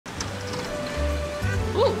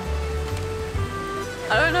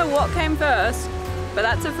I don't know what came first, but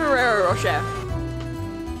that's a Ferrero Rocher.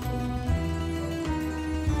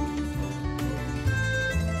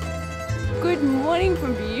 Good morning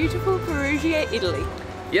from beautiful Perugia, Italy.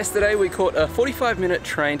 Yesterday we caught a 45-minute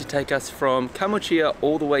train to take us from Camucia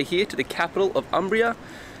all the way here to the capital of Umbria.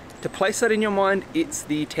 To place that in your mind, it's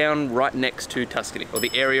the town right next to Tuscany, or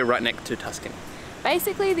the area right next to Tuscany.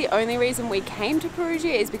 Basically, the only reason we came to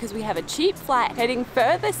Perugia is because we have a cheap flight heading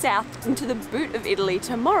further south into the boot of Italy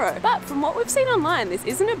tomorrow. But from what we've seen online, this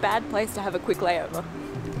isn't a bad place to have a quick layover.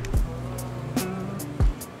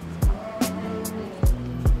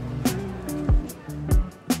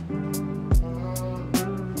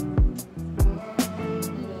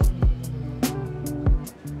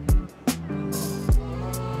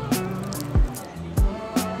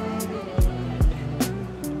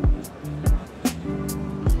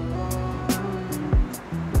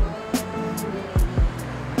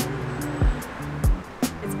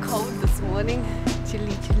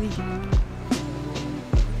 Chilly, chilly.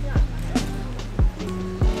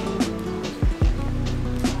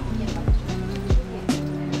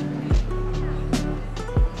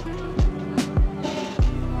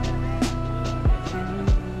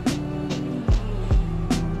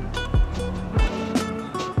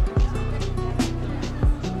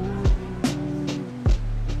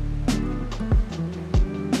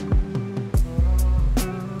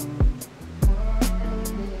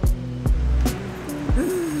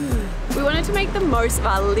 To make the most of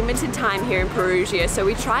our limited time here in Perugia, so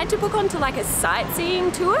we tried to book onto like a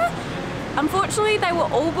sightseeing tour. Unfortunately, they were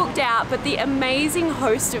all booked out, but the amazing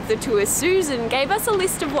host of the tour, Susan, gave us a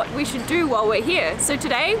list of what we should do while we're here. So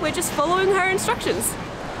today, we're just following her instructions.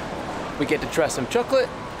 We get to try some chocolate,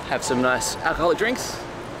 have some nice alcoholic drinks.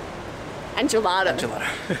 And gelato. And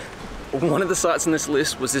gelato. One of the sites on this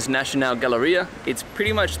list was this National Galleria. It's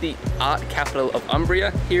pretty much the art capital of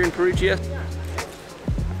Umbria here in Perugia.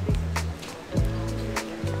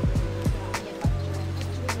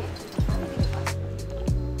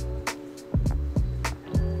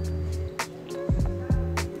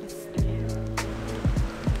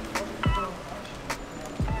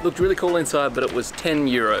 Looked really cool inside, but it was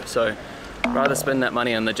 €10, so rather spend that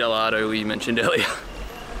money on the gelato we mentioned earlier.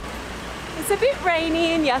 It's a bit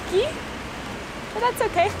rainy and yucky, but that's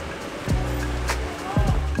okay.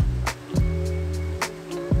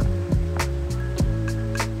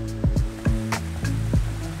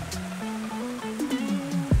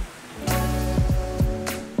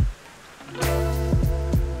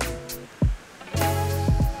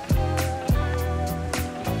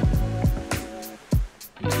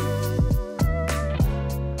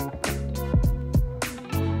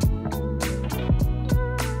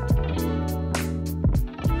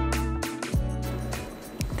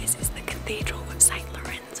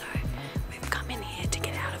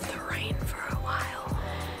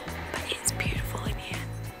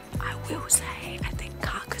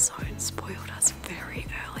 Spoiled us very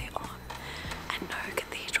early on, and no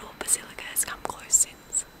cathedral or basilica has come close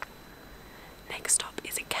since. Next stop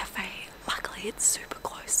is a cafe. Luckily it's super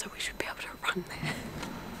close, so we should be able to run there.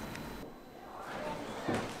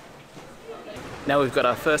 Now we've got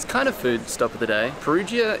our first kind of food stop of the day.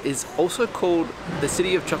 Perugia is also called the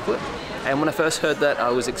City of Chocolate, and when I first heard that I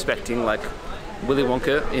was expecting like Willy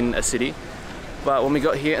Wonka in a city, but when we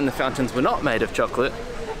got here and the fountains were not made of chocolate,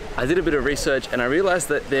 I did a bit of research and I realized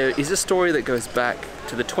that there is a story that goes back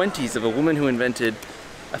to the 20s of a woman who invented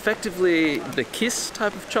effectively the kiss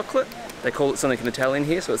type of chocolate. They call it something in Italian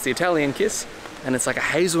here, so it's the Italian kiss, and it's like a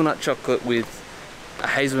hazelnut chocolate with a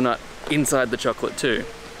hazelnut inside the chocolate too.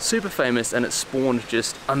 Super famous, and it spawned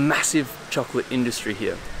just a massive chocolate industry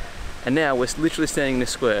here. And now we're literally standing in this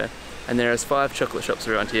square and there is 5 chocolate shops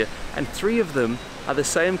around here, and 3 of them are the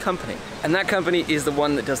same company. And that company is the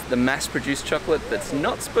one that does the mass-produced chocolate that's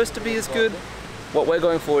not supposed to be as good. What we're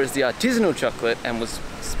going for is the artisanal chocolate, and was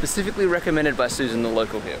specifically recommended by Susan, the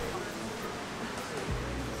local here.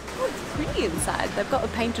 Oh, it's pretty inside. They've got a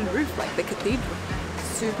painted roof like the cathedral.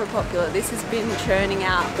 Super popular. This has been churning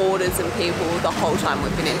out orders and people the whole time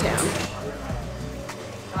we've been in town.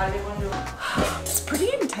 It's a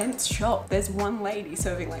pretty intense shop. There's one lady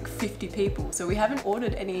serving like 50 people, so we haven't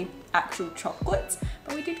ordered any actual chocolates,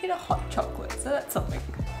 but we did get a hot chocolate, so that's something.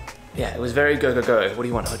 Yeah, it was very go, go, go. What do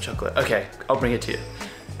you want, hot chocolate? Okay, I'll bring it to you.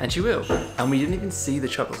 And she will. And we didn't even see the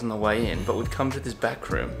chocolates on the way in, but we'd come to this back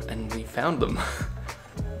room and we found them.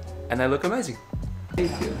 And they look amazing.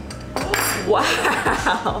 Thank you.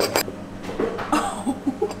 Wow. Oh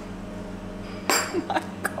my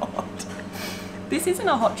God. This isn't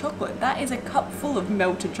a hot chocolate. That is a cup full of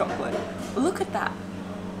melted chocolate. Look at that.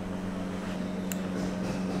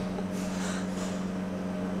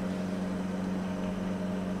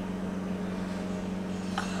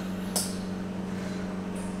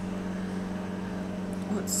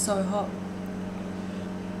 So hot.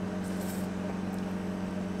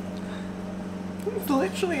 It's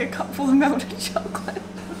literally a cup full of melted chocolate.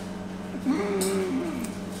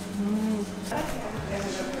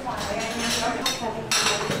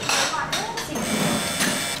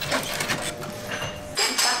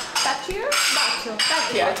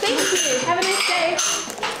 Thank you. Have a nice day.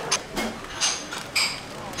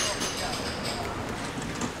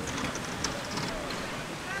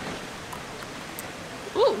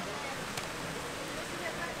 Ooh.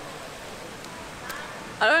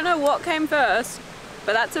 I don't know what came first,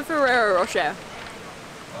 but that's a Ferrero Rocher.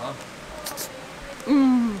 I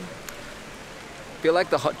feel like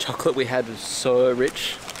the hot chocolate we had was so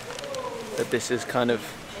rich that this is kind of,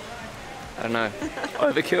 I don't know,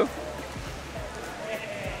 overkill.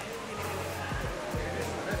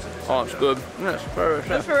 Oh, it's good. Yes, Ferrero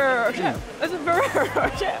Rocher. A Ferrero Rocher. It's a Ferrero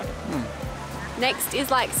Rocher. Next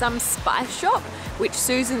is like some spice shop, which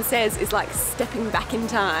Susan says is like stepping back in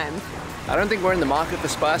time. I don't think we're in the market for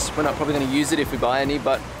spice. We're not probably going to use it if we buy any,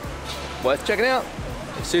 but worth checking out.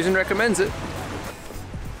 If Susan recommends it.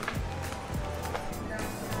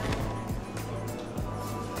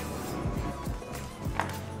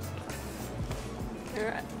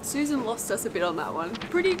 Alright, Susan lost us a bit on that one.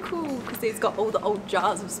 Pretty cool because it's got all the old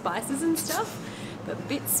jars of spices and stuff, but a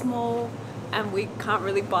bit small, and we can't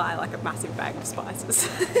really buy like a massive bag of spices.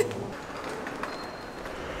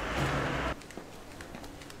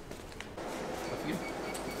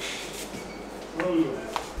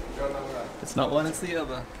 It's not one, it's the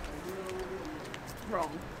other.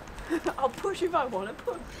 Wrong. I'll push if I want to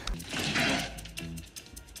push.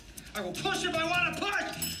 I will push if I want to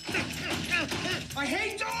push! I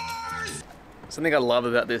hate doors! Something I love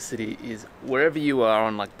about this city is wherever you are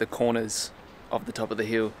on like the corners of the top of the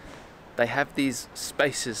hill, they have these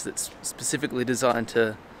spaces that's specifically designed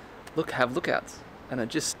to have lookouts, and it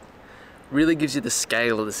just really gives you the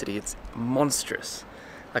scale of the city. It's monstrous.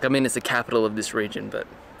 Like, I mean, it's the capital of this region, but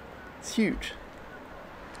it's huge.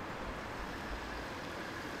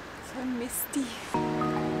 So misty.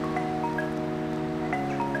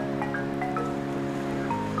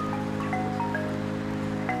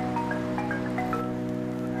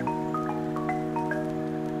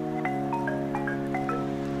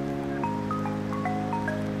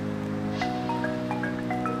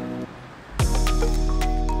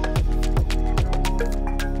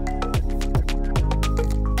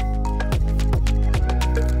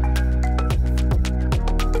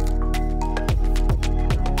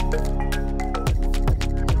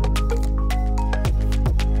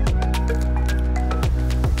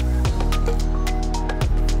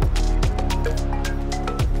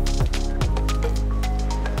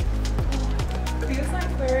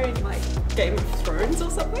 Game of Thrones or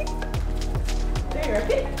something? Do you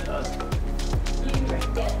reckon? It does. You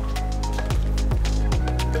reckon?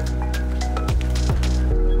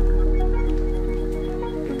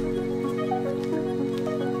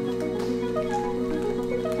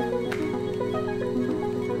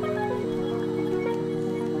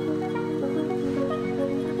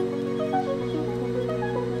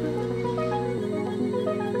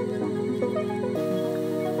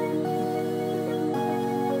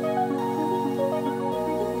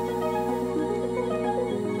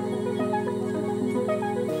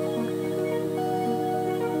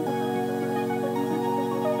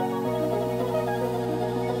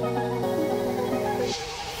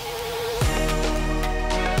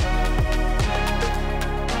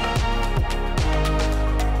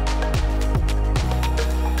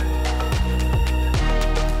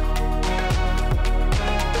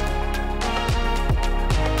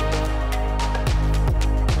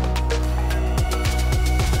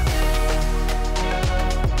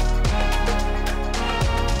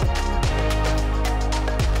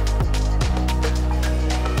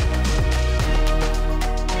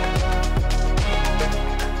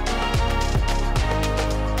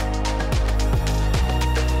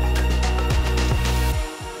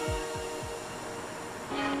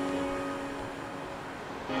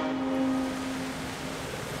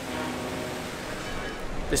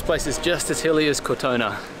 This place is just as hilly as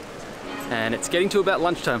Cortona, and it's getting to about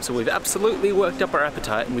lunchtime, so we've absolutely worked up our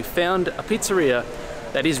appetite, and we found a pizzeria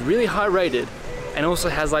that is really high rated and also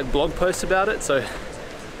has like blog posts about it, so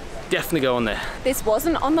definitely go on there. This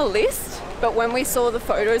wasn't on the list, but when we saw the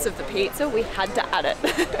photos of the pizza, we had to add it.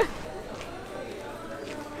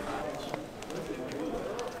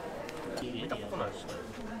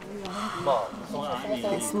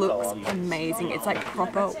 This looks amazing. It's like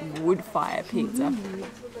proper wood fire pizza.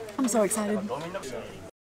 I'm so excited.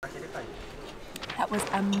 That was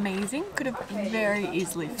amazing. Could have very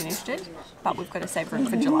easily finished it, but we've got to save room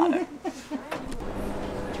for gelato.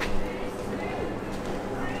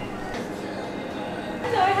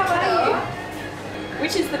 Hello, how are you?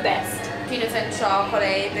 Which is the best? Peanuts and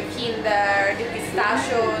chocolate, the Kinder, the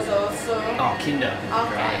pistachios also. Oh, Kinder.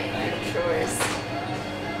 Okay, good choice.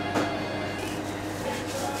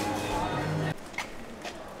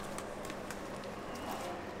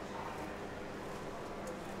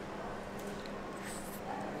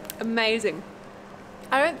 Amazing.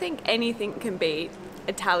 I don't think anything can beat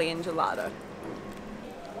Italian gelato.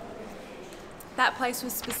 That place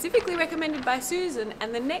was specifically recommended by Susan,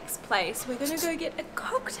 and the next place we're gonna go get a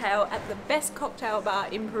cocktail at the best cocktail bar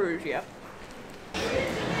in Perugia.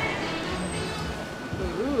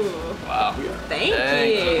 Ooh. Wow. Thank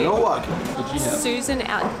you. You're welcome. Susan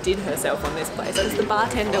outdid herself on this place. As the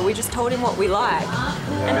bartender, we just told him what we like.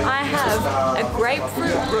 And I have a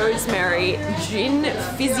grapefruit rosemary gin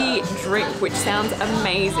fizzy drink, which sounds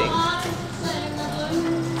amazing.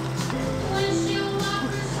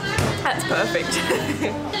 That's perfect.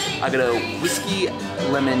 I got a whiskey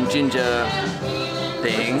lemon ginger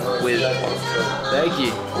thing with, thank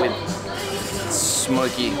you, with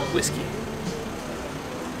smoky whiskey.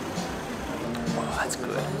 Oh, that's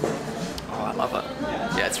good. Oh, I love it.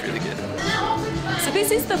 Yeah, it's really good. So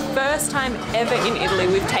this is the first time ever in Italy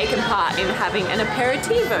we've taken part in having an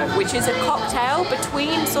aperitivo, which is a cocktail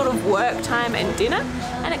between sort of work time and dinner,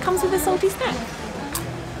 and it comes with a salty snack.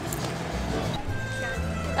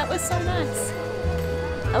 That was so nice.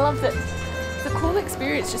 I loved it. The cool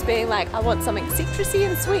experience just being like, I want something citrusy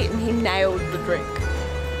and sweet, and he nailed the drink.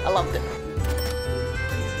 I loved it.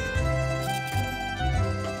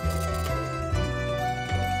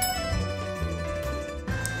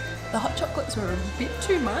 The hot chocolates were a bit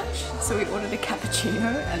too much, so we ordered a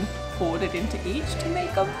cappuccino and poured it into each to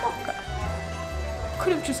make a mocha.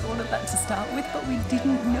 Could have just ordered that to start with, but we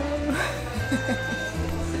didn't know.